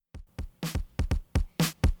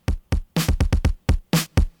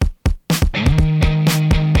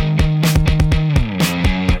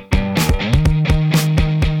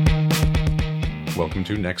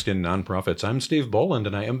welcome to Next in Nonprofits. I'm Steve Boland,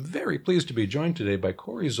 and I am very pleased to be joined today by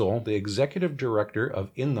Corey Zoll, the Executive Director of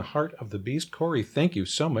In the Heart of the Beast. Corey, thank you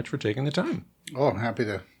so much for taking the time. Oh, I'm happy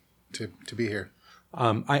to be here.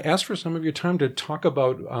 I asked for some of your time to talk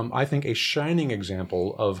about, I think, a shining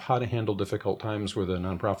example of how to handle difficult times with a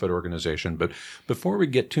nonprofit organization. But before we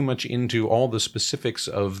get too much into all the specifics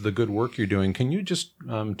of the good work you're doing, can you just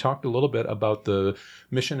talk a little bit about the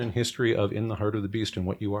mission and history of In the Heart of the Beast and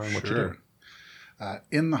what you are and what you do?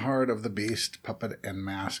 In the Heart of the Beast Puppet and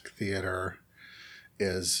Mask Theater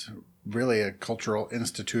is really a cultural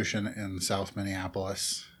institution in South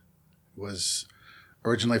Minneapolis. It was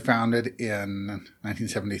originally founded in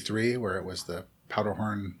 1973, where it was the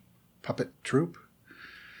Powderhorn Puppet Troupe.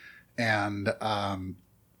 And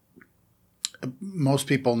most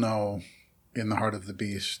people know In the Heart of the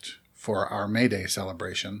Beast for our May Day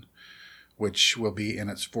celebration, which will be in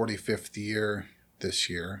its 45th year this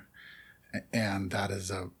year. And that is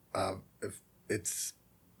it's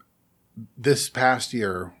this past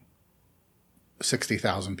year,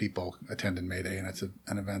 60,000 people attended May Day, and it's an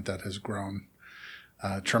event that has grown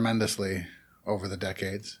tremendously over the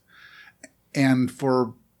decades. And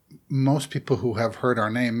for most people who have heard our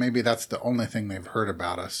name, maybe that's the only thing they've heard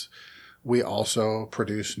about us. We also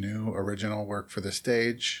produce new original work for the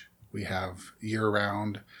stage. We have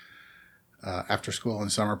year-round after school and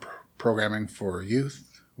summer programming for youth.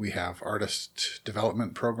 We have artist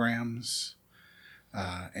development programs.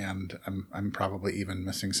 And I'm probably even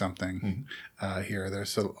missing something here.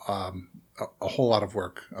 There's a whole lot of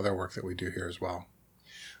other work that we do here as well.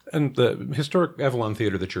 And the historic Avalon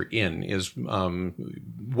Theater that you're in is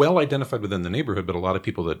well identified within the neighborhood, but a lot of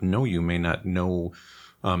people that know you may not know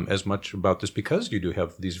as much about this because you do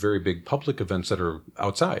have these very big public events that are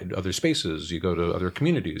outside, other spaces. You go to other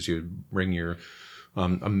communities. You bring your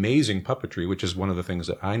amazing puppetry, which is one of the things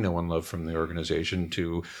that I know and love from the organization,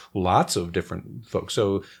 to lots of different folks.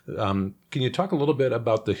 So can you talk a little bit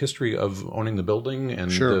about the history of owning the building and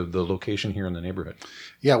Sure. the location here in the neighborhood?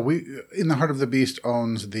 Yeah, In the Heart of the Beast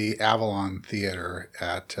owns the Avalon Theater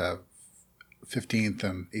at 15th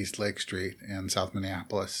and East Lake Street in South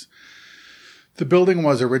Minneapolis. The building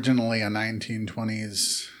was originally a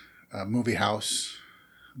 1920s movie house,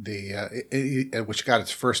 which got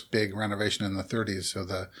its first big renovation in the 30s. So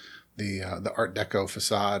the Art Deco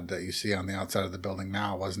facade that you see on the outside of the building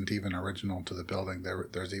now wasn't even original to the building.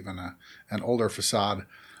 There's even an older facade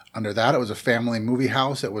under that. It was a family movie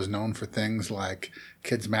house. It was known for things like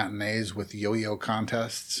kids' matinees with yo-yo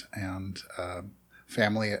contests and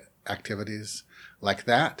family activities like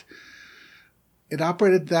that. It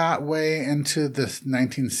operated that way into the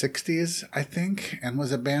 1960s, I think, and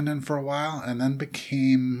was abandoned for a while, and then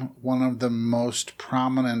became one of the most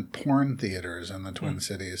prominent porn theaters in the Twin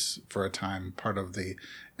Cities for a time, part of the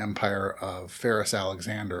empire of Ferris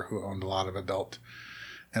Alexander, who owned a lot of adult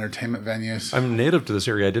entertainment venues. I'm native to this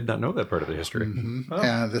area. I did not know that part of the history. Mm-hmm. Oh.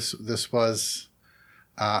 And this was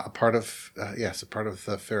a part of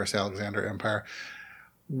the Ferris Alexander empire.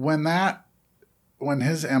 When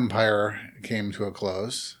his empire came to a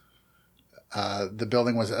close, the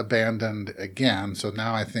building was abandoned again. So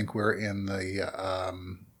now I think we're in the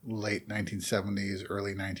late 1970s,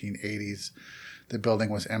 early 1980s. The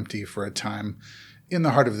building was empty for a time. In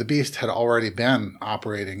the Heart of the Beast had already been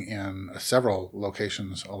operating in several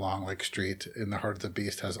locations along Lake Street. In the Heart of the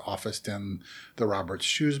Beast has officed in the Roberts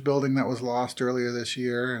Shoes building that was lost earlier this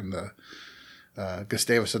year, and the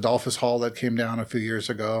Gustavus Adolphus Hall that came down a few years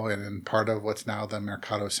ago, and in part of what's now the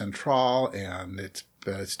Mercado Central, and it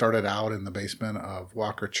started out in the basement of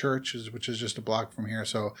Walker Church, which is just a block from here.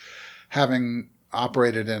 So having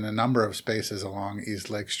operated in a number of spaces along East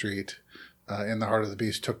Lake Street, In the Heart of the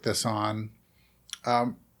Beast took this on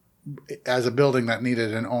as a building that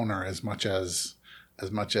needed an owner as much as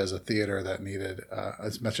a theater that needed,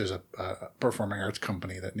 as much as a performing arts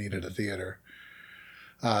company that needed a theater.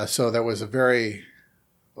 So there was a very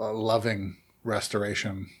loving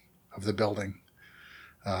restoration of the building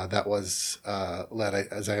that was led,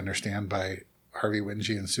 as I understand, by Harvey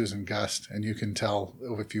Winge and Susan Gust. And you can tell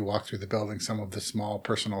if you walk through the building some of the small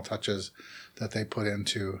personal touches that they put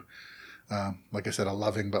into, like I said, a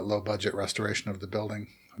loving but low-budget restoration of the building.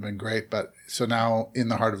 Have been great. But so now In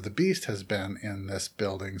the Heart of the Beast has been in this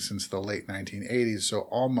building since the late 1980s, so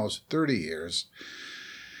almost 30 years.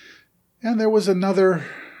 And there was another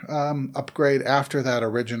upgrade after that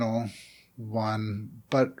original one,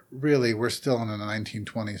 but really we're still in a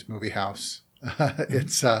 1920s movie house.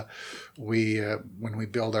 It's when we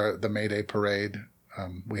build the May Day parade,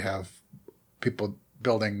 we have people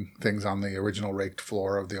building things on the original raked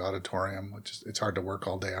floor of the auditorium, which is, it's hard to work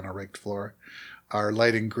all day on a raked floor. Our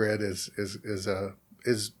lighting grid is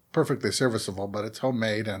is perfectly serviceable, but it's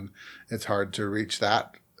homemade and it's hard to reach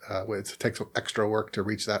that. It takes extra work to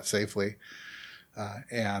reach that safely.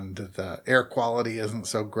 And the air quality isn't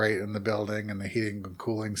so great in the building, and the heating and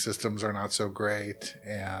cooling systems are not so great.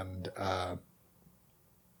 And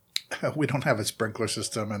we don't have a sprinkler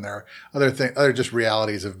system, and there are other just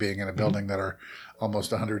realities of being in a building that are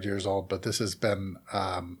almost 100 years old. But this has been,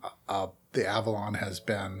 the Avalon has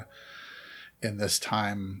been, in this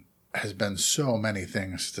time, has been so many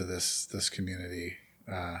things to this community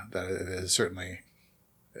that it is certainly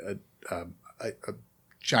a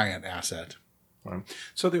giant asset. Right.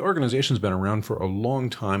 So the organization's been around for a long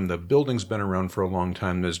time. The building's been around for a long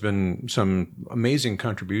time. There's been some amazing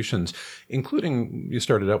contributions, including, you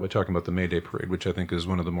started out by talking about the May Day Parade, which I think is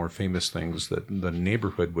one of the more famous things that the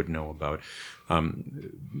neighborhood would know about.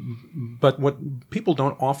 But what people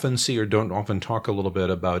don't often see or don't often talk a little bit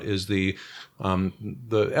about is the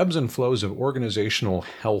ebbs and flows of organizational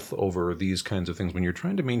health over these kinds of things. When you're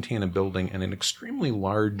trying to maintain a building and an extremely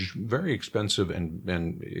large, very expensive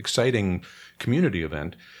and exciting community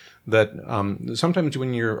event, that sometimes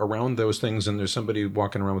when you're around those things and there's somebody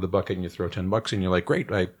walking around with a bucket and you throw $10 and you're like, great,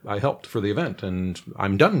 I helped for the event and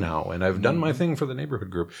I'm done now and I've done my thing for the neighborhood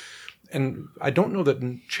group. And I don't know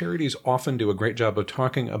that charities often do a great job of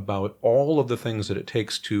talking about all of the things that it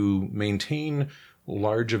takes to maintain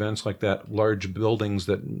large events like that, large buildings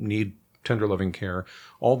that need tender loving care,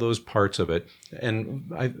 all those parts of it.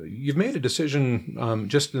 And you've made a decision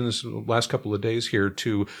just in this last couple of days here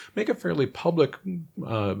to make a fairly public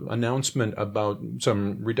announcement about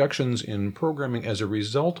some reductions in programming as a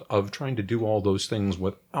result of trying to do all those things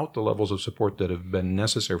without the levels of support that have been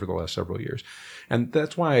necessary for the last several years. And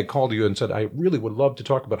that's why I called you and said, I really would love to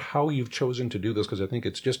talk about how you've chosen to do this, because I think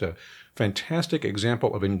it's just a fantastic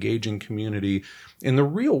example of engaging community in the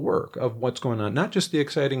real work of what's going on. Not just the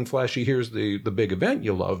exciting, flashy, here's the big event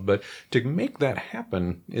you love, but to make that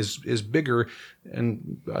happen is bigger.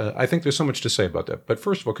 And I think there's so much to say about that. But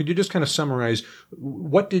first of all, could you just kind of summarize,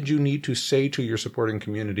 what did you need to say to your supporting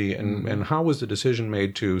community, and how was the decision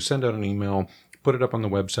made to send out an email, put it up on the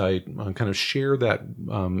website, kind of share that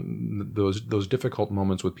those difficult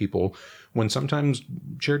moments with people when sometimes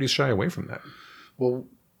charities shy away from that? Well,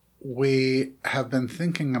 we have been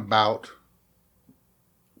thinking about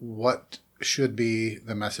what should be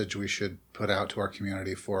the message we should put out to our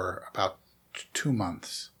community for about 2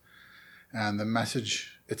 months. And the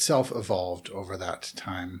message itself evolved over that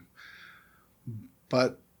time.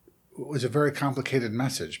 But it was a very complicated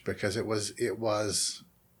message because it was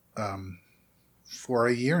for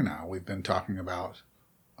a year now we've been talking about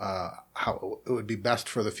how it would be best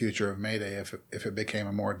for the future of May Day if it became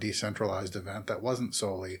a more decentralized event that wasn't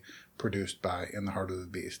solely produced by In the Heart of the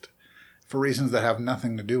Beast, for reasons that have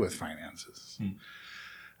nothing to do with finances.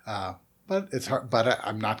 But it's hard. But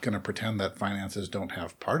I'm not going to pretend that finances don't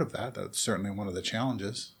have part of that. That's certainly one of the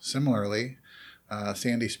challenges. Similarly,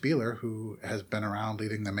 Sandy Spieler, who has been around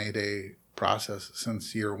leading the May Day process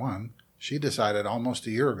since year one, she decided almost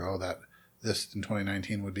a year ago that this in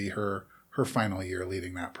 2019 would be her final year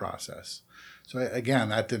leading that process. So again,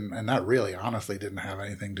 that really honestly didn't have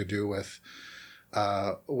anything to do with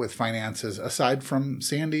finances, aside from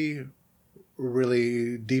Sandy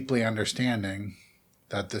really deeply understanding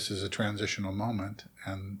that this is a transitional moment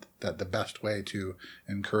and that the best way to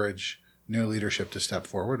encourage new leadership to step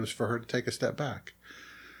forward was for her to take a step back.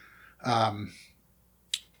 And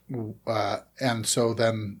so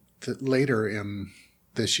then later in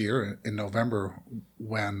this year, in November,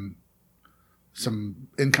 when some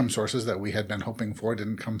income sources that we had been hoping for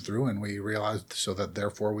didn't come through, and we realized so that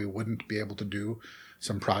therefore we wouldn't be able to do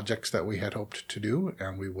some projects that we had hoped to do,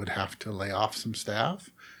 and we would have to lay off some staff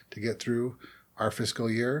to get through our fiscal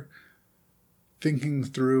year. Thinking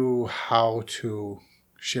through how to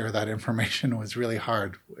share that information was really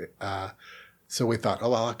hard. So we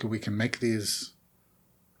thought, we can make these,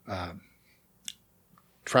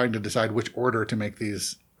 trying to decide which order to make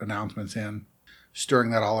these announcements in, stirring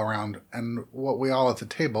that all around. And what we all at the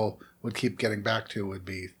table would keep getting back to would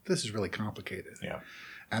be, this is really complicated. Yeah.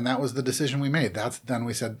 And that was the decision we made. Then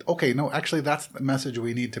we said, okay, no, actually that's the message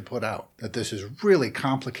we need to put out, that this is really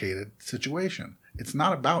complicated situation. It's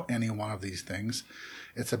not about any one of these things.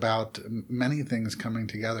 It's about many things coming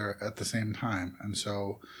together at the same time. And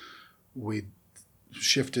so we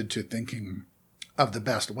shifted to thinking of the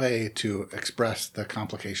best way to express the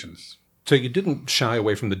complications So you didn't shy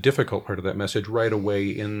away from the difficult part of that message right away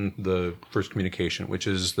in the first communication, which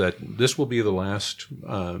is that this will be the last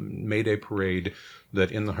May Day parade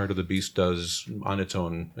that In the Heart of the Beast does on its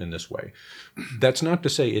own in this way. That's not to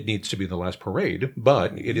say it needs to be the last parade,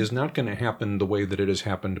 but it is not going to happen the way that it has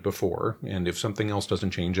happened before. And if something else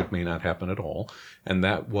doesn't change, it may not happen at all. And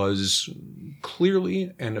that was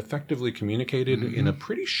clearly and effectively communicated in a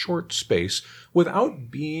pretty short space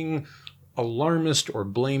without being alarmist or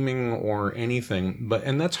blaming or anything,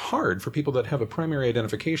 and that's hard for people that have a primary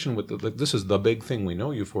identification with this is the big thing we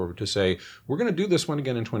know you for, to say we're going to do this one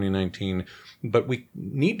again in 2019, but we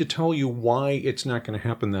need to tell you why it's not going to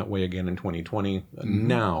happen that way again in 2020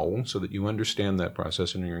 now, so that you understand that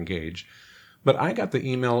process and you're engaged. But I got the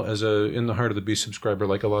email as a In the Heart of the Beast subscriber,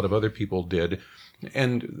 like a lot of other people did.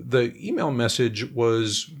 And the email message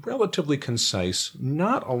was relatively concise,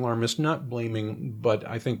 not alarmist, not blaming, but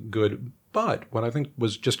I think good. But what I think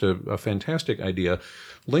was just a fantastic idea,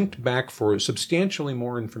 linked back for substantially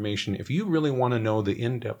more information. If you really want to know the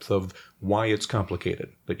in-depth of why it's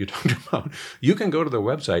complicated that you talked about, you can go to their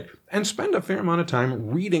website and spend a fair amount of time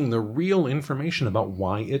reading the real information about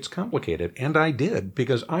why it's complicated. And I did,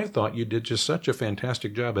 because I thought you did just such a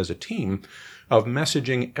fantastic job as a team of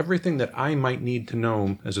messaging everything that I might need to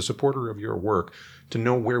know as a supporter of your work to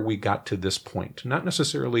know where we got to this point. Not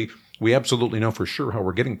necessarily we absolutely know for sure how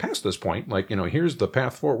we're getting past this point, like, here's the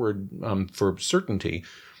path forward for certainty,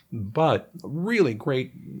 but really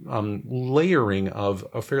great layering of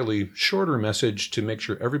a fairly shorter message to make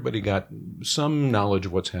sure everybody got some knowledge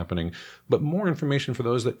of what's happening, but more information for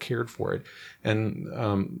those that cared for it. And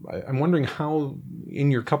I'm wondering how, in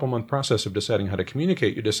your couple-month process of deciding how to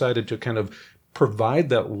communicate, you decided to kind of provide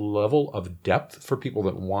that level of depth for people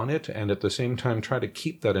that want it, and at the same time try to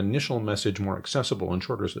keep that initial message more accessible and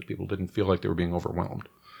shorter so that people didn't feel like they were being overwhelmed.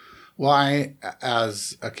 Well, I,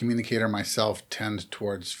 as a communicator myself, tend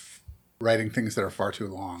towards writing things that are far too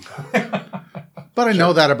long. But I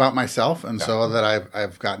know that about myself, and so that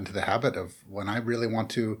I've gotten to the habit of, when I really want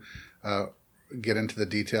to get into the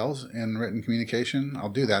details in written communication, I'll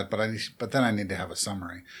do that, but then I need to have a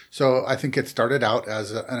summary. So I think it started out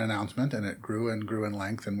as an announcement, and it grew and grew in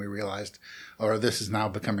length, and we realized, this is now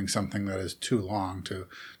becoming something that is too long to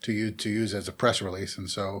use as a press release, and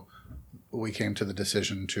so we came to the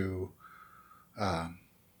decision to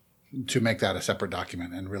make that a separate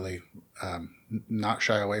document and really not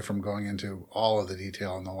shy away from going into all of the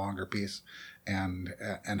detail in the longer piece, and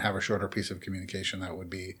have a shorter piece of communication that would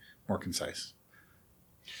be more concise.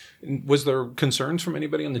 Was there concerns from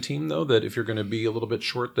anybody on the team, though, that if you're going to be a little bit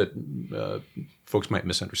short, that folks might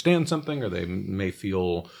misunderstand something, or they may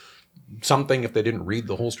feel something if they didn't read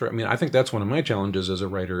the whole story? I mean, I think that's one of my challenges as a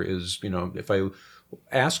writer is, if I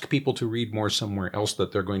ask people to read more somewhere else,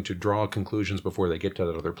 that they're going to draw conclusions before they get to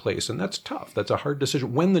that other place. And that's tough. That's a hard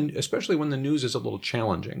decision, especially when the news is a little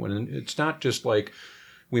challenging, when it's not just like,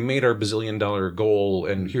 we made our bazillion-dollar goal,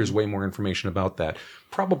 and here's way more information about that.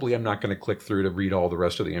 Probably I'm not going to click through to read all the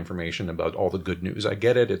rest of the information about all the good news. I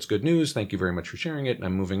get it. It's good news. Thank you very much for sharing it. And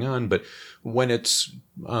I'm moving on. But when it's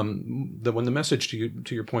when the message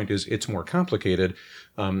to your point is it's more complicated,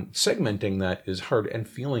 segmenting that is hard, and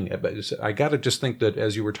feeling it. But I got to just think that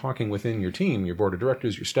as you were talking within your team, your board of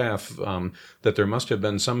directors, your staff, that there must have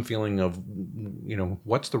been some feeling of,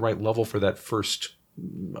 what's the right level for that first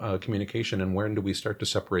communication, and when do we start to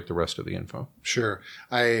separate the rest of the info? Sure.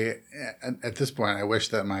 At this point, I wish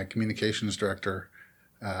that my communications director,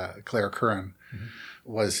 Claire Curran,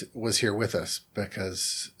 was here with us,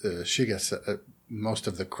 because she gets most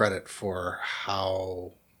of the credit for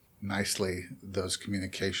how nicely those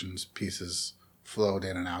communications pieces flowed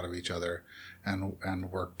in and out of each other and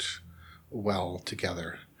worked well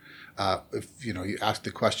together. If you asked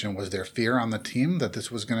the question, was there fear on the team that this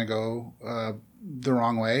was going to go the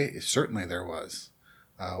wrong way? Certainly there was.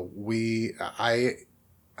 A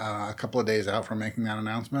couple of days out from making that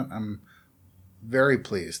announcement, I'm very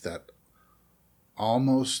pleased that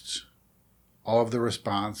almost all of the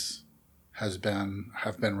response have been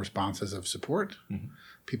responses of support. Mm-hmm.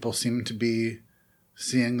 People seem to be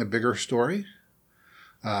seeing the bigger story.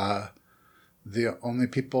 The only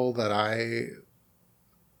people that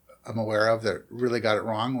I'm aware of that really got it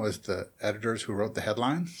wrong was the editors who wrote the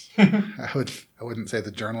headlines. I wouldn't say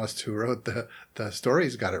the journalists who wrote the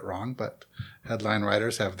stories got it wrong, but headline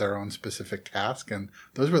writers have their own specific task, and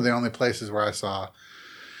those were the only places where I saw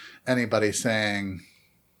anybody saying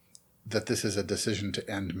that this is a decision to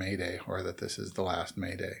end May Day, or that this is the last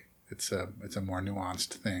May Day. It's a more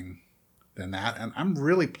nuanced thing than that, and I'm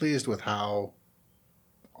really pleased with how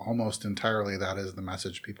almost entirely that is the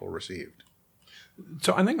message people received.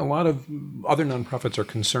 So I think a lot of other nonprofits are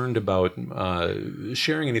concerned about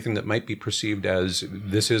sharing anything that might be perceived as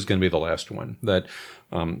this is going to be the last one. That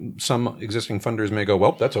some existing funders may go,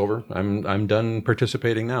 well, that's over. I'm done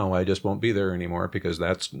participating now. I just won't be there anymore because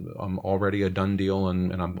that's already a done deal,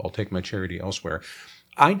 and I'll take my charity elsewhere.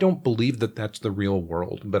 I don't believe that that's the real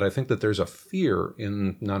world, but I think that there's a fear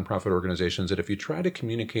in nonprofit organizations that if you try to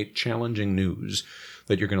communicate challenging news,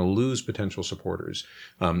 that you're going to lose potential supporters.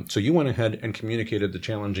 So you went ahead and communicated the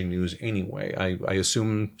challenging news anyway. I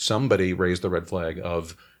assume somebody raised the red flag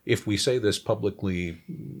of, if we say this publicly,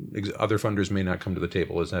 other funders may not come to the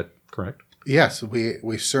table. Is that correct? Yes,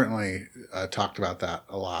 we certainly talked about that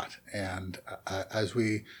a lot. And as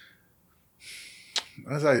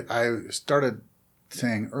I started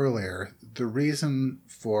saying earlier, the reason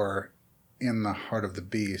for In the Heart of the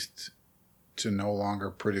Beast to no longer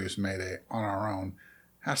produce Mayday on our own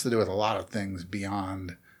has to do with a lot of things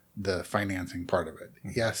beyond the financing part of it.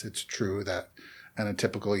 Yes, it's true that in a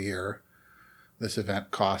typical year, this event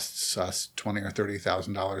costs us $20,000 or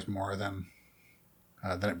 $30,000 more than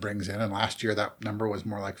it brings in. And last year, that number was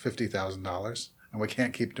more like $50,000, and we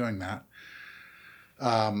can't keep doing that.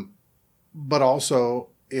 But also,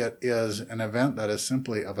 it is an event that is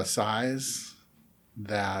simply of a size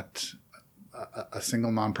that a single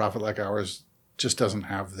nonprofit like ours just doesn't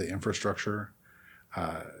have the infrastructure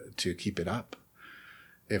to keep it up.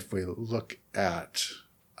 If we look at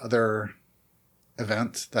other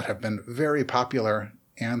events that have been very popular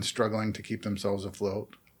and struggling to keep themselves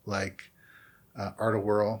afloat, like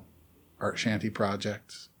Art-A-Whirl, Art Shanty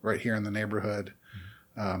projects right here in the neighborhood.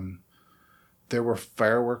 There were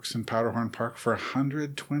fireworks in Powderhorn Park for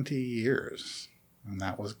 120 years, and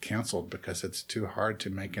that was canceled because it's too hard to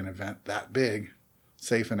make an event that big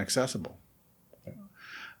safe and accessible.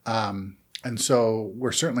 And so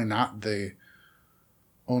we're certainly not the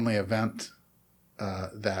only event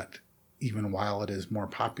that, even while it is more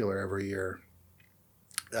popular every year,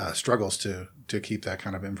 struggles to keep that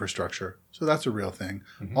kind of infrastructure. So that's a real thing.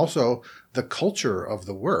 Mm-hmm. Also, the culture of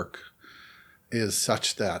the work is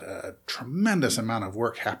such that a tremendous amount of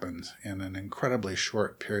work happens in an incredibly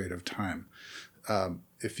short period of time.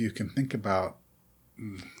 If you can think about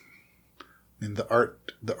in the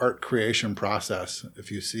art creation process,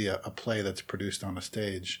 if you see a play that's produced on a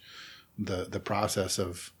stage, the process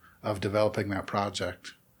of developing that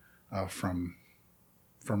project from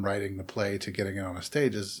writing the play to getting it on a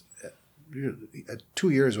stage is 2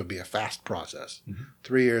 years would be a fast process. Mm-hmm.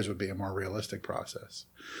 3 years would be a more realistic process.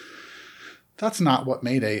 That's not what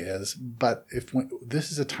Mayday is, but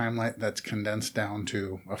this is a timeline that's condensed down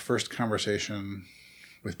to a first conversation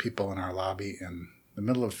with people in our lobby in the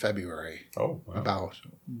middle of February about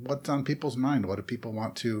what's on people's mind. What do people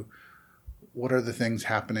want to? What are the things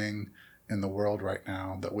happening in the world right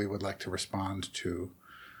now that we would like to respond to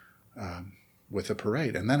with a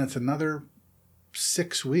parade? And then it's another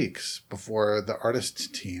 6 weeks before the artists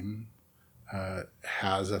team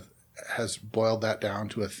has boiled that down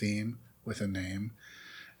to a theme with a name.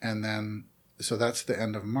 And then, so that's the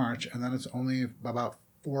end of March. And then it's only about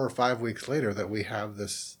 4 or 5 weeks later that we have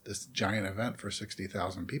this giant event for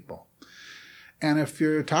 60,000 people. And if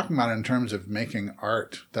you're talking about it in terms of making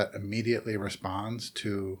art that immediately responds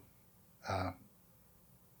to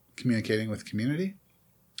communicating with community,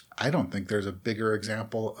 I don't think there's a bigger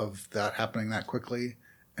example of that happening that quickly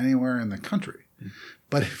anywhere in the country. Mm-hmm.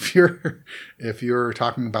 But if you're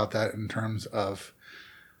talking about that in terms of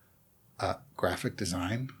graphic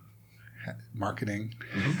design, marketing,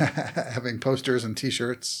 mm-hmm. having posters and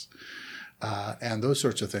T-shirts, and those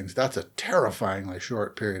sorts of things, that's a terrifyingly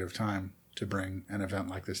short period of time to bring an event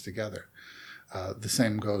like this together. The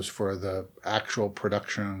same goes for the actual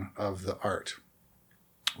production of the art.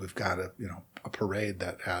 We've got a parade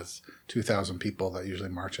that has 2,000 people that usually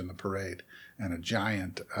march in the parade, and a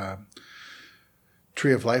giant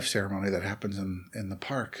Tree of Life ceremony that happens in the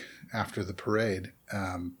park after the parade.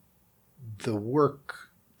 The work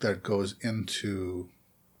that goes into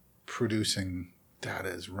producing that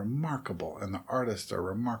is remarkable, and the artists are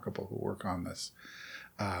remarkable who work on this.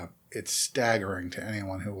 It's staggering to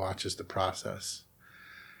anyone who watches the process,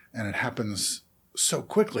 and it happens so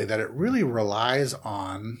quickly that it really relies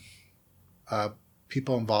on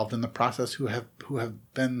people involved in the process who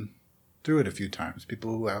have been through it a few times,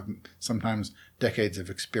 people who have sometimes decades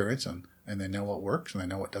of experience, and they know what works and they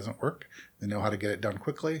know what doesn't work. They know how to get it done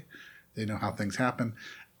quickly. They know how things happen.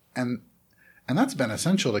 And that's been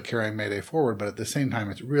essential to carrying Mayday forward, but at the same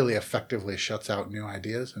time, it really effectively shuts out new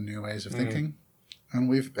ideas and new ways of thinking. And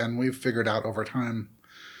we've figured out over time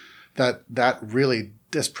that really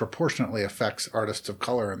disproportionately affects artists of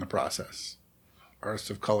color in the process. Artists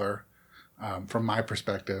of color from my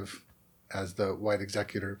perspective as the white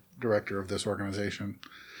executive director of this organization,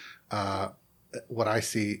 what I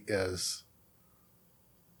see is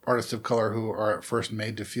artists of color who are at first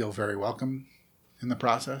made to feel very welcome in the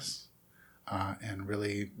process, and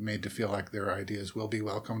really made to feel like their ideas will be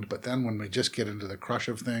welcomed. But then when we just get into the crush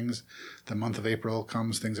of things, the month of April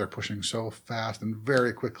comes, things are pushing so fast and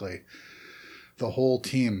very quickly. The whole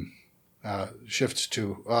team shifts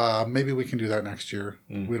to, maybe we can do that next year.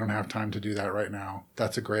 We don't have time to do that right now.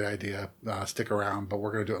 That's a great idea. Stick around, but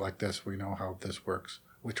we're going to do it like this. We know how this works.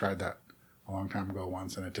 We tried that a long time ago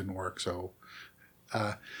once and it didn't work. So,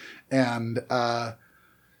 I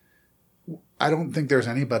don't think there's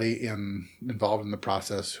anybody involved in the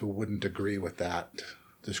process who wouldn't agree with that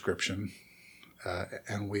description.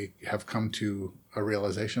 And we have come to a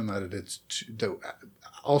realization that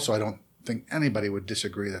also I don't think anybody would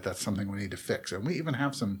disagree that that's something we need to fix. And we even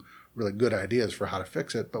have some really good ideas for how to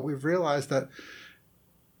fix it, but we've realized that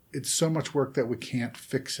it's so much work that we can't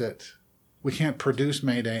fix it. We can't produce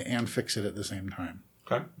May Day and fix it at the same time.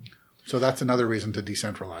 Okay. So that's another reason to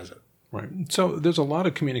decentralize it. Right. So there's a lot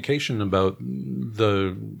of communication about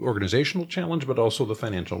the organizational challenge, but also the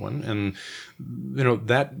financial one. And,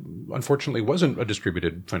 that unfortunately wasn't a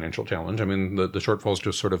distributed financial challenge. I mean, the shortfalls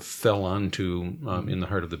just sort of fell onto in the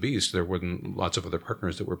heart of the beast. There weren't lots of other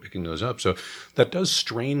partners that were picking those up. So that does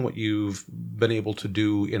strain what you've been able to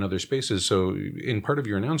do in other spaces. So in part of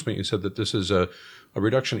your announcement, you said that this is a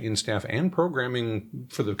reduction in staff and programming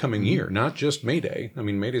for the coming year, not just May Day. I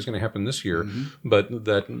mean, May Day is going to happen this year, but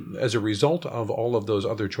that as a result of all of those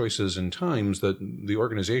other choices and times, that the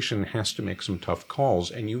organization has to make some tough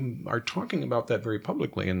calls. And you are talking about that very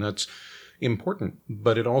publicly, and that's important.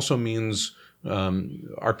 But it also means,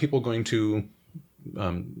 are people going to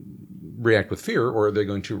react with fear, or are they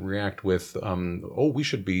going to react with, we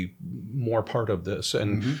should be more part of this?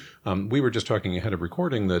 And we were just talking ahead of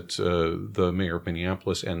recording that the mayor of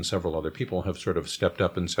Minneapolis and several other people have sort of stepped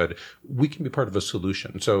up and said, we can be part of a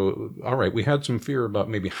solution. So, all right, we had some fear about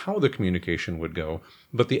maybe how the communication would go,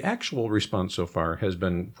 but the actual response so far has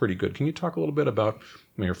been pretty good. Can you talk a little bit about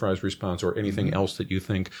Mayor Frey's response, or anything else that you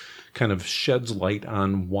think kind of sheds light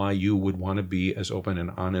on why you would want to be as open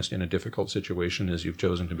and honest in a difficult situation as you've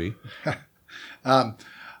chosen to be?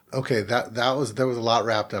 Okay, there was a lot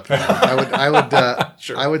wrapped up there.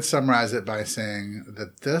 I would summarize it by saying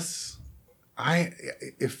that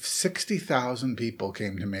if 60,000 people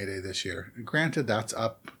came to May Day this year, granted that's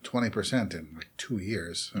up 20% in like 2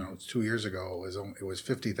 years. 2 years ago it was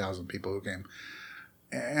 50,000 people who came,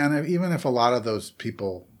 and even if a lot of those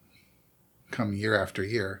people come year after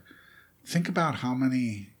year, think about how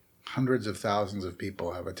many hundreds of thousands of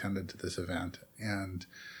people have attended to this event, and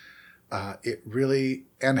it really,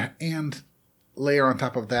 and layer on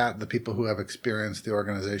top of that the people who have experienced the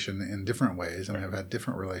organization in different ways and have had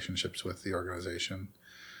different relationships with the organization.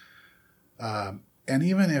 And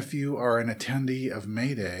even if you are an attendee of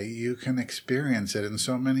May Day, you can experience it in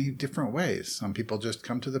so many different ways. Some people just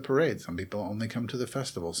come to the parade. Some people only come to the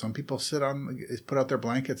festival. Some people put out their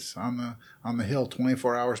blankets on the hill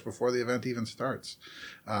 24 hours before the event even starts,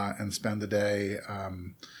 and spend the day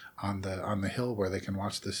on the hill where they can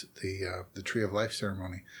watch the Tree of Life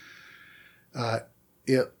ceremony.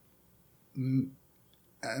 And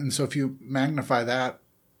so if you magnify that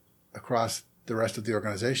across the rest of the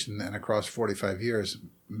organization and across 45 years,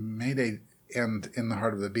 May Day and In the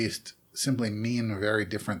Heart of the Beast simply mean very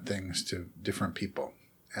different things to different people.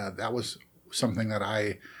 That was something that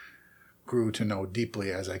I grew to know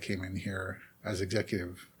deeply as I came in here as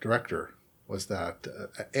executive director, was that,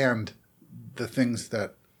 and the things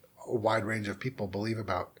that a wide range of people believe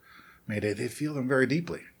about May Day, they feel them very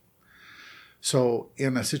deeply. So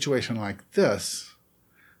in a situation like this,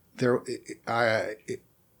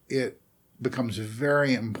 it becomes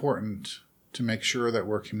very important to make sure that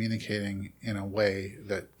we're communicating in a way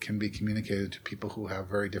that can be communicated to people who have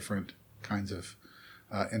very different kinds of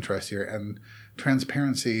interests here. And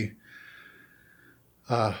transparency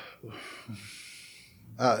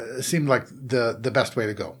seemed like the best way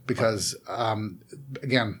to go, because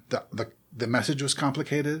again, the message was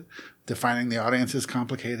complicated, defining the audience is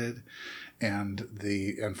complicated, and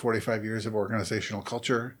 45 years of organizational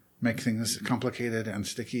culture make things complicated and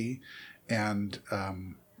sticky. And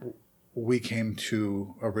we came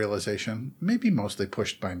to a realization, maybe mostly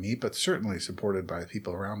pushed by me, but certainly supported by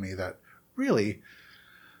people around me, that really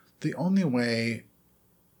the only way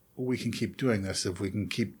we can keep doing this, if we can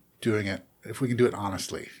keep doing it, if we can do it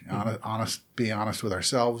honestly, be honest with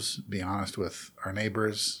ourselves, be honest with our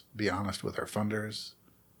neighbors, be honest with our funders,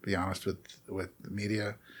 be honest with the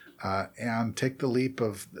media, and take the leap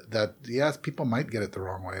of that. Yes, people might get it the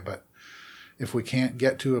wrong way, but if we can't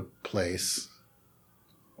get to a place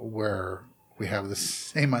where we have the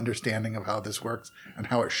same understanding of how this works and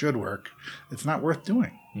how it should work, it's not worth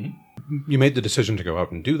doing. You made the decision to go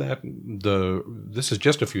out and do that. This is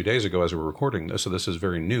just a few days ago as we're recording this, so this is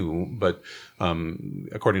very new. But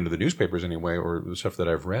according to the newspapers anyway, or the stuff that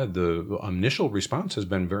I've read, the initial response has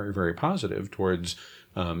been very, very positive towards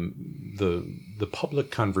the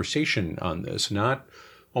public conversation on this. Not,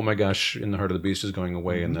 oh my gosh, In the Heart of the Beast is going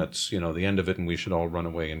away, and that's the end of it, and we should all run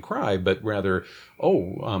away and cry. But rather,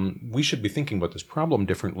 we should be thinking about this problem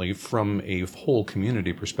differently from a whole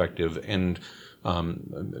community perspective. And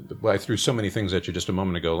I threw so many things at you just a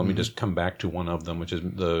moment ago. Let me just come back to one of them, which is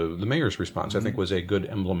the mayor's response. I think was a good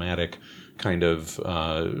emblematic kind of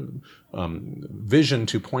vision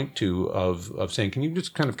to point to of saying, can you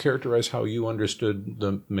just kind of characterize how you understood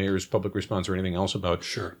the mayor's public response or anything else about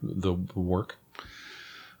the work?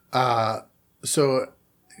 So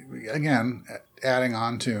again, adding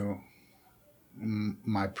on to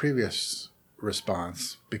my previous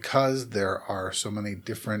response, because there are so many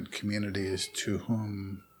different communities to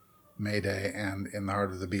whom May Day and In the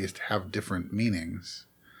Heart of the Beast have different meanings,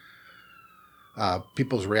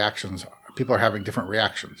 people are having different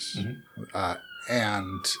reactions.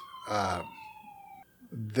 And I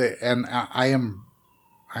am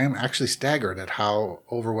actually staggered at how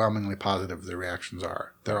overwhelmingly positive the reactions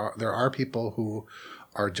are. There are people who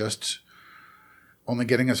are just only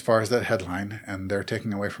getting as far as that headline, and they're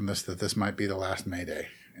taking away from this that this might be the last May Day,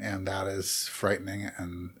 and that is frightening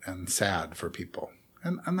and sad for people.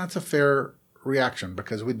 And that's a fair reaction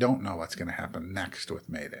because we don't know what's going to happen next with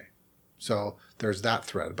May Day. So there's that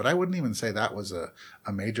thread. But I wouldn't even say that was a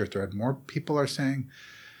major thread. More people are saying,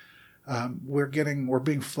 we're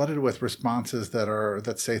being flooded with responses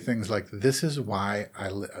that say things like, "This is why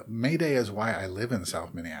May Day is why I live in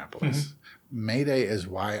South Minneapolis. May Day is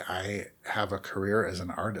why I have a career as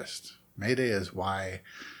an artist. May Day is why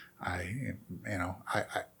I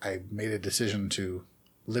made a decision to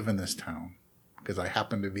live in this town because I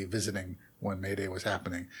happened to be visiting when May Day was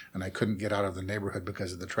happening, and I couldn't get out of the neighborhood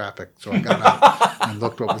because of the traffic. So I got out and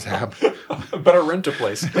looked what was happening. Better rent a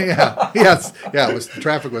place." The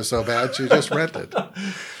traffic was so bad, she just rented.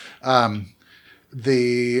 And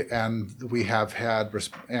we have had,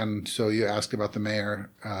 and so you asked about the mayor.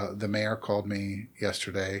 The mayor called me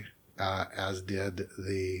yesterday, as did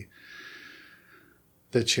the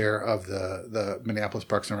chair of the Minneapolis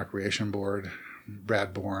Parks and Recreation Board,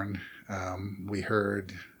 Brad Bourne. We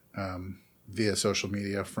heard via social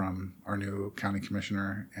media from our new county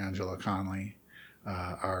commissioner, Angela Conley,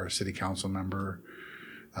 our city council member,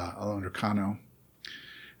 Alondra Cano.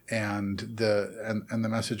 And the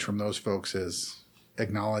message from those folks is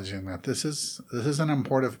acknowledging that this is an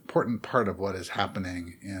important part of what is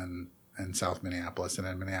happening in South Minneapolis and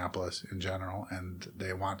in Minneapolis in general, and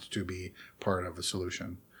they want to be part of a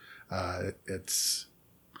solution.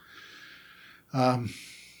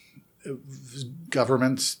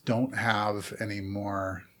 Governments don't have any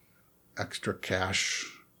more extra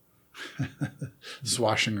cash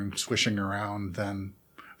swashing and swishing around than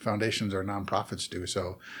foundations or nonprofits do.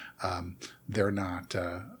 So they're not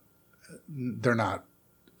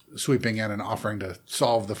sweeping in and offering to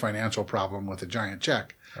solve the financial problem with a giant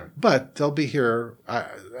check. Right. But they'll be here.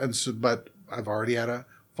 But I've already had a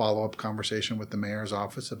follow-up conversation with the mayor's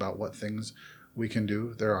office about what things we can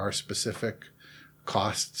do. There are specific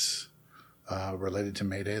costs related to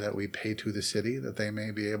May Day that we pay to the city that they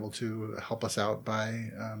may be able to help us out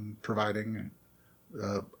by providing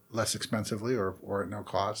less expensively or at no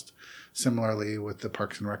cost. Similarly with the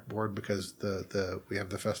Parks and Rec Board, because we have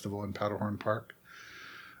the festival in Powderhorn Park,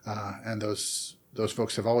 and those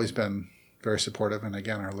folks have always been very supportive, and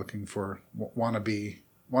again are looking want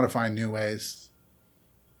to find new ways.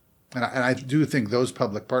 And I do think those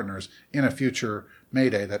public partners in a future May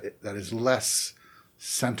Day that is less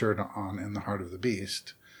centered on In the Heart of the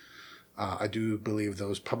Beast, I do believe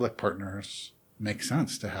those public partners make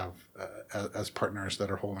sense to have as partners that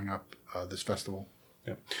are holding up this festival.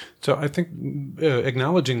 Yeah. So I think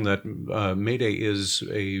acknowledging that May Day is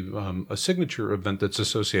a signature event that's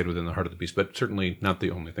associated with In the Heart of the Beast, but certainly not the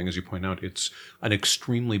only thing. As you point out, it's an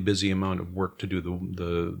extremely busy amount of work to do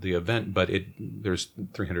the event, but there's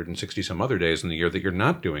 360 some other days in the year that you're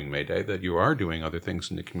not doing May Day, that you are doing other things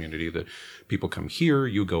in the community, that people come here,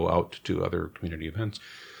 you go out to other community events.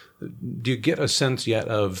 Do you get a sense yet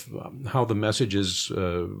of how the message is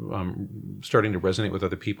starting to resonate with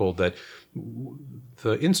other people, that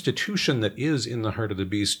the institution that is In the Heart of the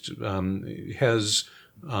Beast has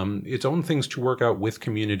its own things to work out with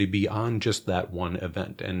community beyond just that one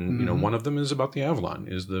event. And, you know, one of them is about the Avalon,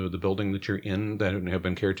 is the building that you're in that have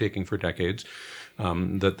been caretaking for decades. You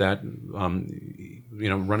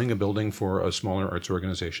know, running a building for a smaller arts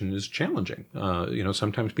organization is challenging. You know,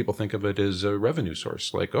 sometimes people think of it as a revenue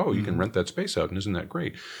source, like, oh, you can rent that space out, and isn't that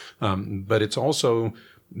great? But it's also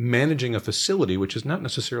managing a facility, which is not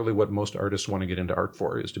necessarily what most artists want to get into art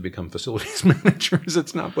for, is to become facilities managers.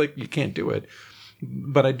 It's not like you can't do it.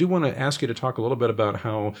 But I do want to ask you to talk a little bit about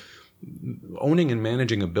how owning and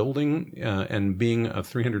managing a building and being a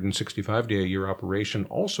 365-day-a-year operation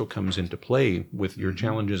also comes into play with your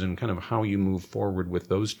challenges and kind of how you move forward with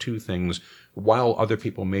those two things while other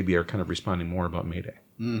people maybe are kind of responding more about May Day.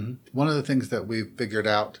 Mm-hmm. One of the things that we've figured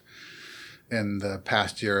out in the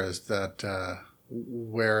past year is that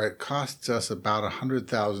where it costs us about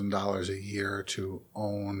 $100,000 a year to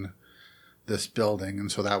own this building,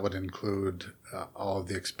 and so that would include all of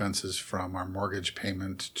the expenses from our mortgage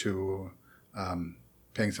payment to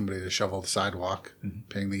paying somebody to shovel the sidewalk,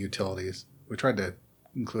 paying the utilities. We tried to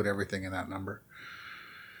include everything in that number.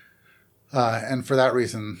 And for that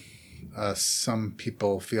reason, some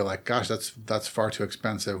people feel like, gosh, that's far too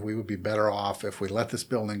expensive. We would be better off if we let this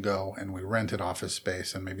building go and we rented office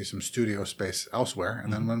space and maybe some studio space elsewhere.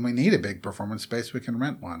 And then when we need a big performance space, we can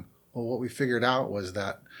rent one. Well, what we figured out was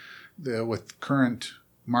that with current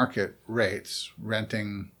market rates,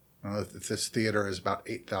 renting, if this theater is about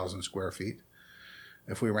 8,000 square feet,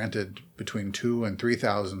 if we rented between 2,000 and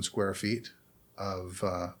 3,000 square feet of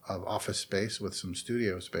office space with some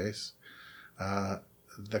studio space,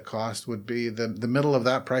 the cost would be, the middle of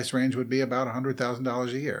that price range would be about $100,000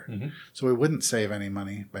 a year. Mm-hmm. So we wouldn't save any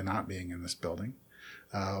money by not being in this building.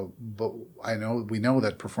 But we know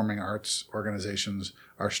that performing arts organizations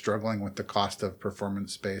are struggling with the cost of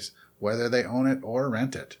performance space, whether they own it or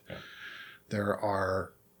rent it. Yeah. There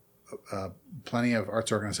are plenty of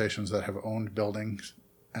arts organizations that have owned buildings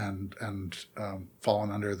and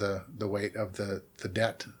fallen under the weight of the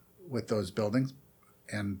debt with those buildings.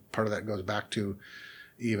 And part of that goes back to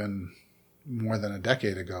even more than a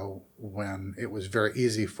decade ago, when it was very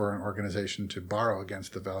easy for an organization to borrow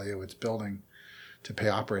against the value of its building to pay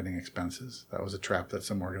operating expenses. That was a trap that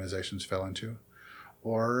some organizations fell into.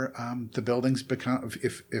 Or the buildings become,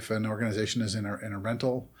 if an organization is in a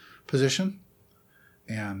rental position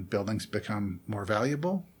and buildings become more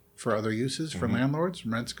valuable for other uses, for landlords,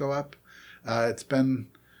 rents go up. It's been,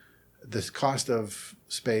 this cost of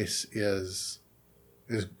space is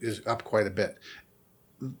up quite a bit.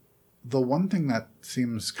 The one thing that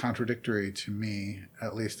seems contradictory to me,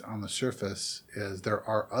 at least on the surface, is there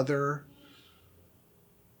are other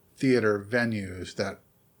theater venues that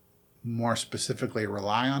more specifically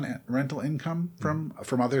rely on rental income from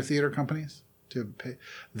other theater companies to pay.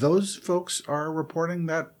 Those folks are reporting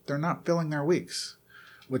that they're not filling their weeks,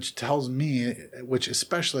 which tells me, which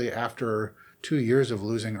especially after 2 years of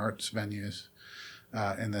losing arts venues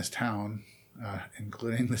in this town,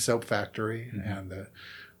 including the Soap Factory and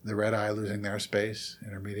the Red Eye losing their space,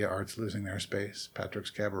 Intermedia Arts losing their space, Patrick's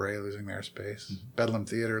Cabaret losing their space, Bedlam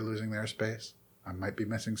Theater losing their space. I might be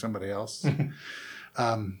missing somebody else.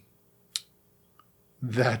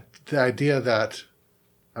 That the idea that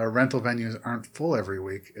rental venues aren't full every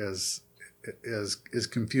week is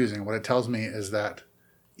confusing. What it tells me is that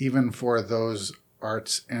even for those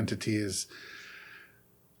arts entities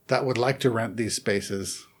that would like to rent these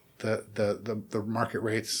spaces, the market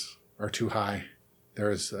rates are too high.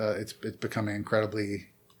 It's becoming incredibly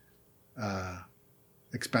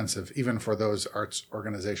expensive, even for those arts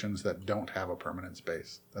organizations that don't have a permanent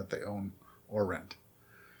space that they own or rent.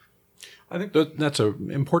 I think that's an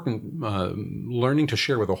important learning to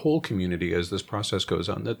share with the whole community as this process goes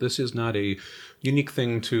on, that this is not a unique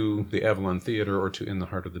thing to the Avalon Theater or to In the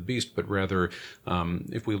Heart of the Beast, but rather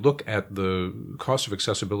if we look at the cost of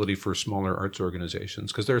accessibility for smaller arts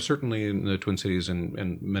organizations, because there are certainly in the Twin Cities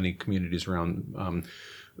and many communities around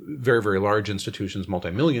very, very large institutions,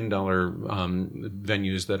 multi-million-dollar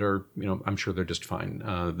venues that are, I'm sure they're just fine,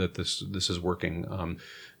 that this is working.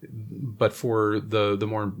 But for the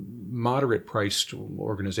more moderate-priced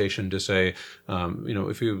organization to say,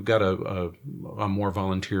 if you've got a more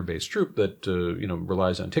volunteer-based troupe that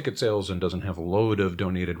relies on ticket sales and doesn't have a load of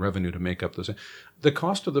donated revenue to make up the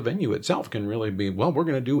cost of the venue itself can really be, well, we're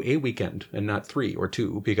going to do a weekend and not 3 or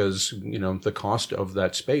 2 because the cost of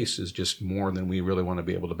that space is just more than we really want to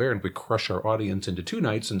be able to bear. And if we crush our audience into 2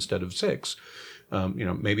 nights instead of 6,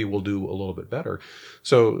 maybe we'll do a little bit better.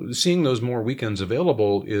 So seeing those more weekends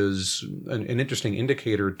available is an interesting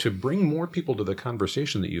indicator to bring more people to the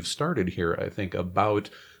conversation that you've started here, I think,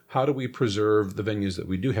 about how do we preserve the venues that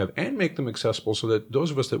we do have and make them accessible so that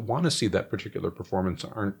those of us that want to see that particular performance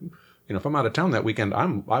aren't, if I'm out of town that weekend,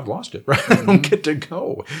 I've lost it, right? I don't get to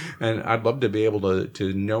go. And I'd love to be able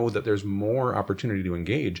to know that there's more opportunity to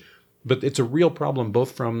engage. But it's a real problem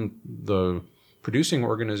both from the producing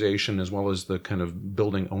organization as well as the kind of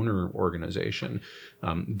building owner organization.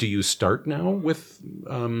 Do you start now with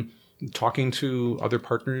talking to other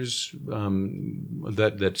partners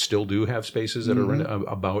that still do have spaces that are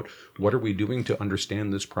about what are we doing to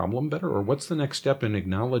understand this problem better? Or what's the next step in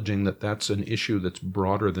acknowledging that that's an issue that's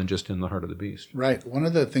broader than just in the heart of the beast? Right. One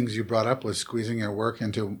of the things you brought up was squeezing your work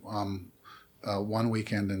into one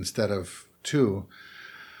weekend instead of two.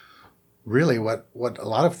 Really, what a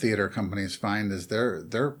lot of theater companies find is their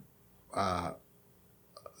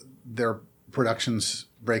productions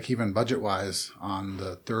break even budget wise on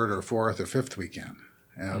the third or fourth or fifth weekend,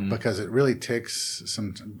 because it really takes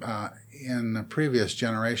some. In the previous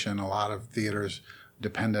generation, a lot of theaters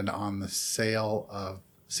depended on the sale of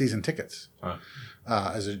season tickets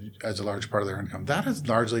as a large part of their income. That has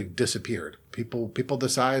largely disappeared. People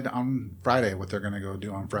decide on Friday what they're going to go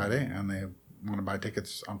do on Friday, and they want to buy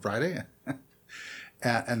tickets on Friday.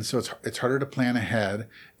 And so it's harder to plan ahead.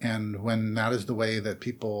 And when that is the way that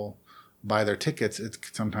people buy their tickets, it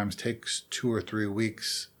sometimes takes 2 or 3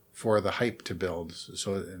 weeks for the hype to build.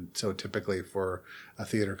 So typically for a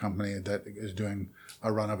theater company that is doing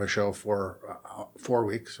a run of a show for 4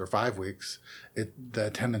 weeks or 5 weeks, the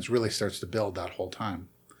attendance really starts to build that whole time.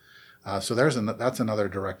 So that's another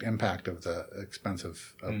direct impact of the expense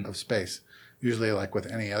of space. Usually, like with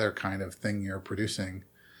any other kind of thing you're producing,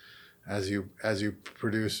 as you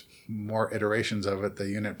produce more iterations of it, the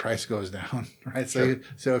unit price goes down, right? Sure.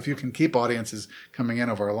 So if you can keep audiences coming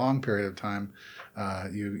in over a long period of time,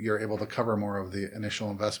 you're able to cover more of the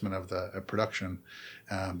initial investment of the production.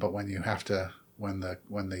 But when you have to, when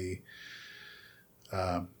the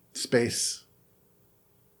space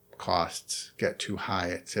costs get too high,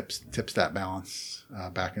 it tips that balance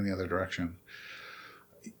back in the other direction.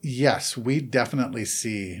 Yes, we definitely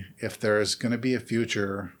see if there's going to be a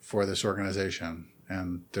future for this organization,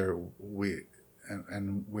 and we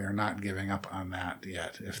are not giving up on that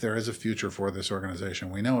yet. If there is a future for this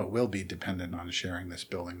organization, we know it will be dependent on sharing this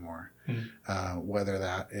building more, whether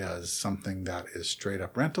that is something that is straight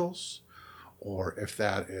up rentals, or if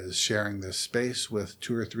that is sharing this space with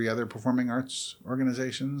 2 or 3 other performing arts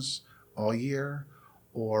organizations all year,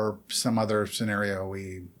 or some other scenario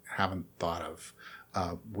we haven't thought of.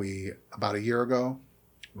 About a year ago,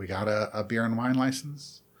 we got a beer and wine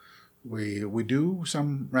license. We do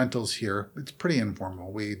some rentals here. It's pretty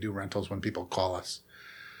informal. We do rentals when people call us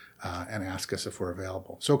and ask us if we're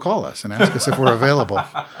available. So call us and ask us if we're available.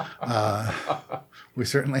 We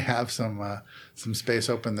certainly have some space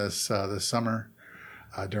open this summer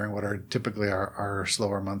during what are typically our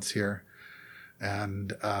slower months here,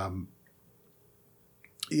 and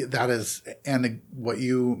that is, and what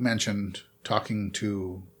you mentioned, talking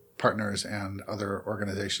to partners and other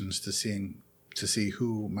organizations to see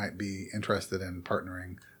who might be interested in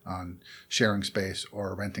partnering on sharing space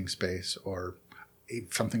or renting space or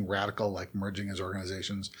something radical like merging as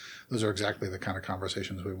organizations. Those are exactly the kind of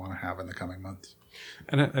conversations we want to have in the coming months.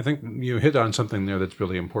 And I think you hit on something there that's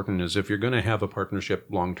really important, is if you're going to have a partnership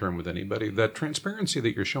long-term with anybody, that transparency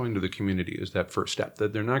that you're showing to the community is that first step,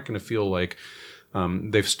 that they're not going to feel like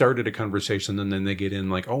they've started a conversation and then they get in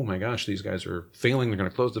like, oh my gosh, these guys are failing. They're going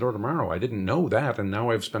to close the door tomorrow. I didn't know that. And now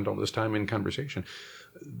I've spent all this time in conversation.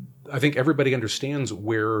 I think everybody understands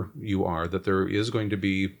where you are, that there is going to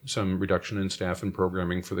be some reduction in staff and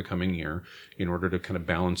programming for the coming year in order to kind of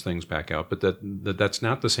balance things back out. But that's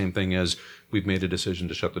not the same thing as we've made a decision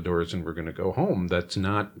to shut the doors and we're going to go home. That's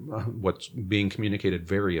not what's being communicated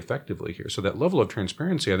very effectively here. So that level of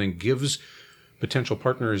transparency, I think, gives potential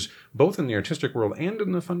partners, both in the artistic world and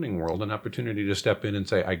in the funding world, an opportunity to step in and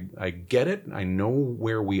say, I get it. I know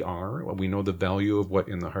where we are. We know the value of what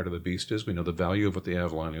In the Heart of the Beast is. We know the value of what the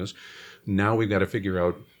Avalon is. Now we've got to figure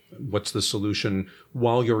out what's the solution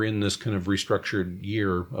while you're in this kind of restructured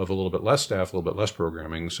year of a little bit less staff, a little bit less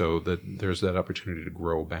programming, so that there's that opportunity to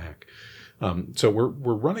grow back. So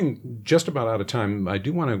we're running just about out of time. I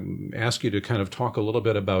do want to ask you to kind of talk a little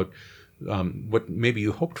bit about what maybe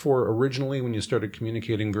you hoped for originally when you started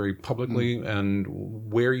communicating very publicly, and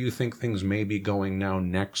where you think things may be going now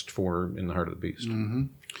next for In the Heart of the Beast. Mm-hmm.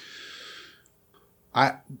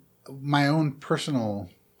 My own personal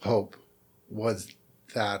hope was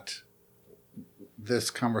that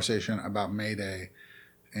this conversation about May Day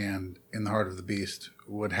and In the Heart of the Beast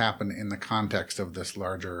would happen in the context of this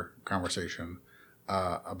larger conversation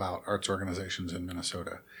about arts organizations in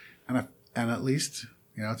Minnesota, and at least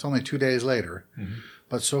It's only 2 days later,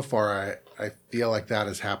 but so far I feel like that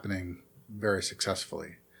is happening very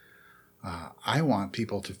successfully. I want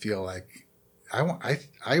people to feel like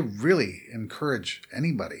I really encourage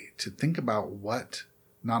anybody to think about what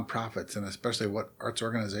nonprofits and especially what arts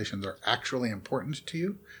organizations are actually important to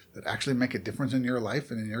you, that actually make a difference in your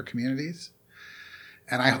life and in your communities.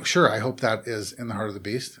 And I hope that is in the Heart of the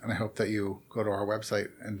Beast, and I hope that you go to our website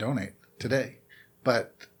and donate today.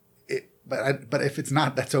 But if it's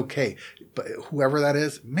not, that's okay. But whoever that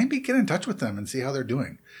is, maybe get in touch with them and see how they're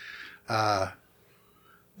doing,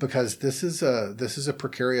 because this is a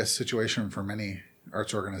precarious situation for many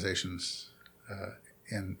arts organizations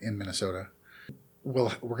in Minnesota.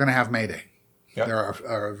 We're going to have May Day. Yep. There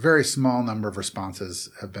are a very small number of responses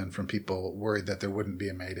have been from people worried that there wouldn't be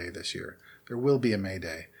a May Day this year. There will be a May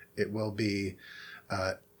Day. It will be,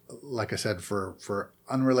 like I said, for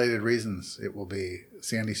unrelated reasons, it will be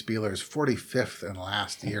Sandy Spieler's 45th and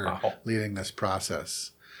last year leading this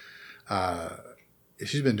process.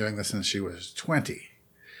 She's been doing this since she was 20.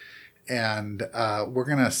 And we're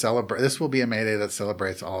going to celebrate. This will be a May Day that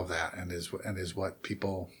celebrates all of that and is what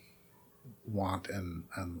people want and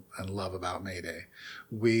love about May Day.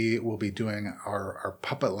 We will be doing our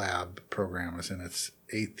Puppet Lab program is in its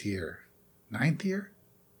 8th year. 9th year?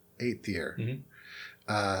 8th year.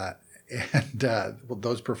 Mm-hmm.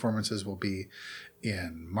 Those performances will be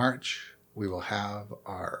in March. We will have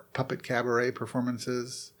our Puppet Cabaret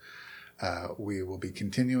performances. We will be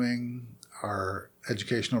continuing our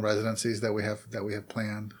educational residencies that we have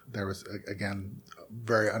planned. There was, again,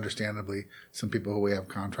 very understandably, some people who we have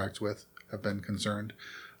contracts with have been concerned.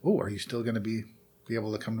 Oh, are you still going to be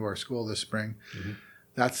able to come to our school this spring?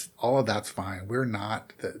 Mm-hmm. All of that's fine. We're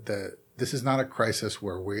not this is not a crisis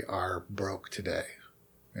where we are broke today.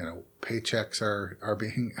 Paychecks are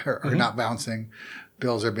mm-hmm. not bouncing,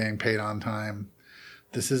 bills are being paid on time.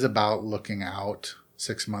 This is about looking out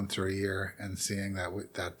 6 months or a year and seeing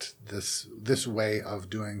that this way of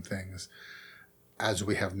doing things, as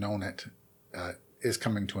we have known it, is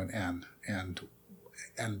coming to an end. And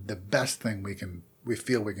the best thing we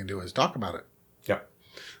feel we can do is talk about it. Yep.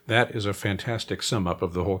 That is a fantastic sum up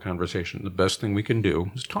of the whole conversation. The best thing we can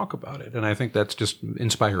do is talk about it. And I think that's just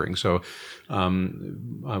inspiring. So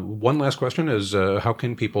one last question is, how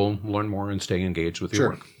can people learn more and stay engaged with your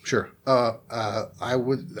work? Sure. I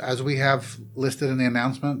would, as we have listed in the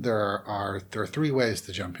announcement, there are 3 ways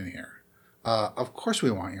to jump in here. Of course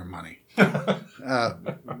we want your money.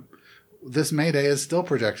 This May Day is still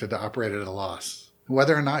projected to operate at a loss,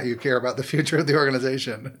 whether or not you care about the future of the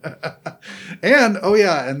organization. And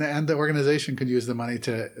the organization could use the money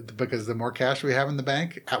because the more cash we have in the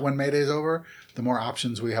bank when May Day is over, the more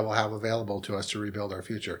options we will have available to us to rebuild our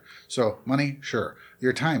future. So money, sure.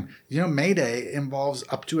 Your time. May Day involves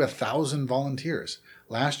up to 1,000 volunteers.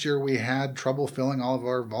 Last year we had trouble filling all of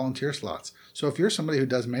our volunteer slots. So if you're somebody who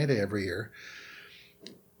does May Day every year,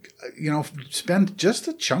 spend just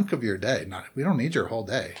a chunk of your day. We don't need your whole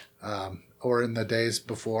day. Or in the days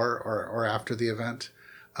before or after the event.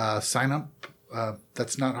 Sign up.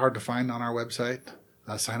 That's not hard to find on our website.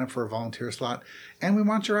 Sign up for a volunteer slot. And we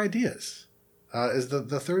want your ideas, is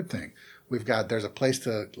the third thing. There's a place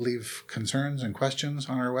to leave concerns and questions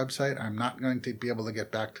on our website. I'm not going to be able to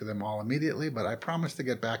get back to them all immediately, but I promise to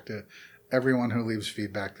get back to everyone who leaves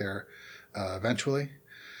feedback there eventually.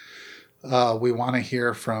 We want to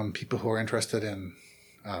hear from people who are interested in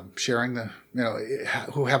sharing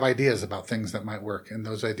who have ideas about things that might work, and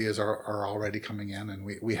those ideas are already coming in, and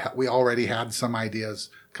we already had some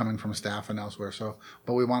ideas coming from staff and elsewhere.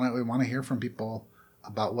 But we want to hear from people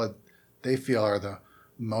about what they feel are the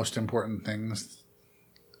most important things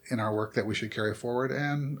in our work that we should carry forward,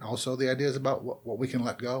 and also the ideas about what we can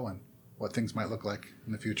let go and what things might look like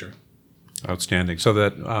in the future. Outstanding. So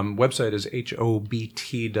that website is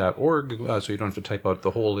hobt.org, so you don't have to type out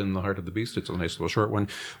the whole in the Heart of the Beast. It's a nice little short one.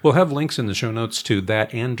 We'll have links in the show notes to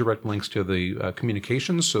that and direct links to the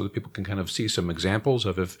communications so that people can kind of see some examples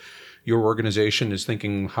of if your organization is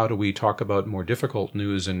thinking, how do we talk about more difficult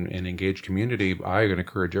news and engage community? I would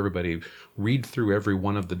encourage everybody, read through every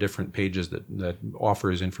one of the different pages that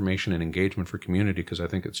offers information and engagement for community, because I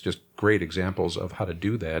think it's just great examples of how to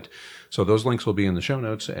do that. So those links will be in the show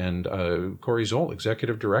notes. And Corey Zoll,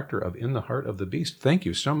 Executive Director of In the Heart of the Beast, thank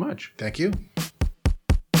you so much. Thank you.